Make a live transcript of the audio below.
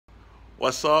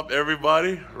What's up,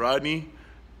 everybody? Rodney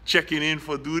checking in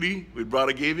for duty with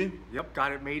Brother Gavin. Yep,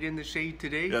 got it made in the shade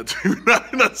today. Yeah, we're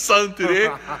not in the sun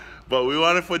today, but we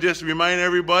wanted to just remind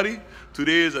everybody,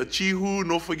 today is a Cheehu,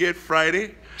 no forget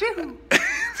Friday. Cheehu.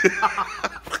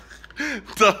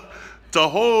 The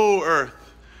whole earth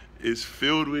is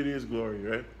filled with His glory,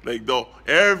 right? Like the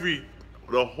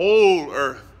whole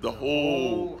earth, the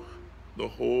whole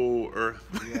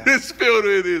earth is filled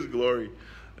with His glory.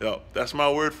 Yeah, that's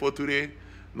my word for today.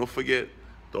 Don't forget,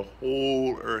 the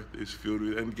whole earth is filled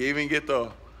with. And Gavin, get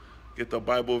the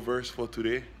Bible verse for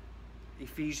today.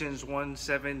 Ephesians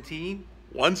 1:17.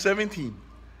 1:17.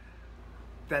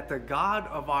 That the God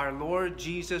of our Lord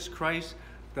Jesus Christ,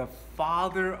 the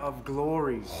Father of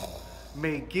glory,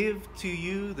 may give to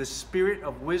you the spirit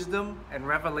of wisdom and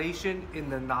revelation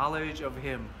in the knowledge of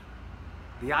Him.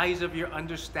 The eyes of your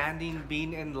understanding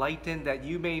being enlightened, that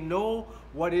you may know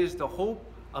what is the hope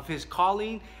of His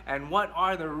calling and what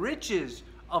are the riches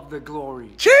of the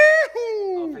glory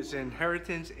Cheehu! of His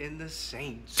inheritance in the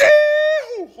saints.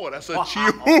 Cheehu! Oh, that's a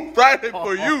Cheehu Friday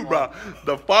for you, bro.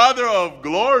 The Father of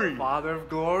glory. Father of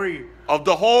glory. Of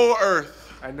the whole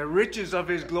earth. And the riches of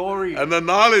His glory. And the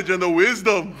knowledge and the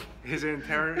wisdom. His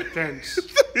inheritance.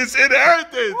 His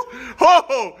inheritance.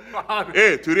 Oh!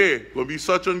 Hey, today gonna be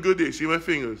such a good day. See my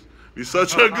fingers? Be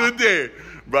such a good day.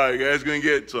 Bro, you guys gonna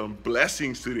get some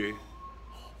blessings today.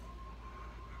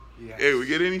 Yes. Hey, we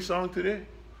get any song today?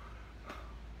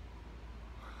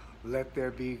 Let there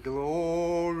be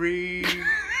glory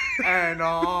and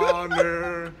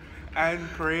honor and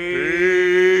praise.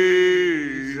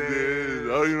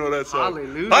 Oh, you know that song.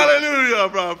 Hallelujah. Hallelujah,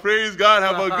 bro. Praise God.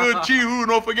 Have a good Cheehu.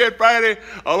 Don't forget Friday.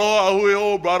 Aloha,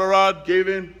 ahui, brother Rod,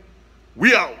 Gavin.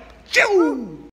 We out. Cheehu.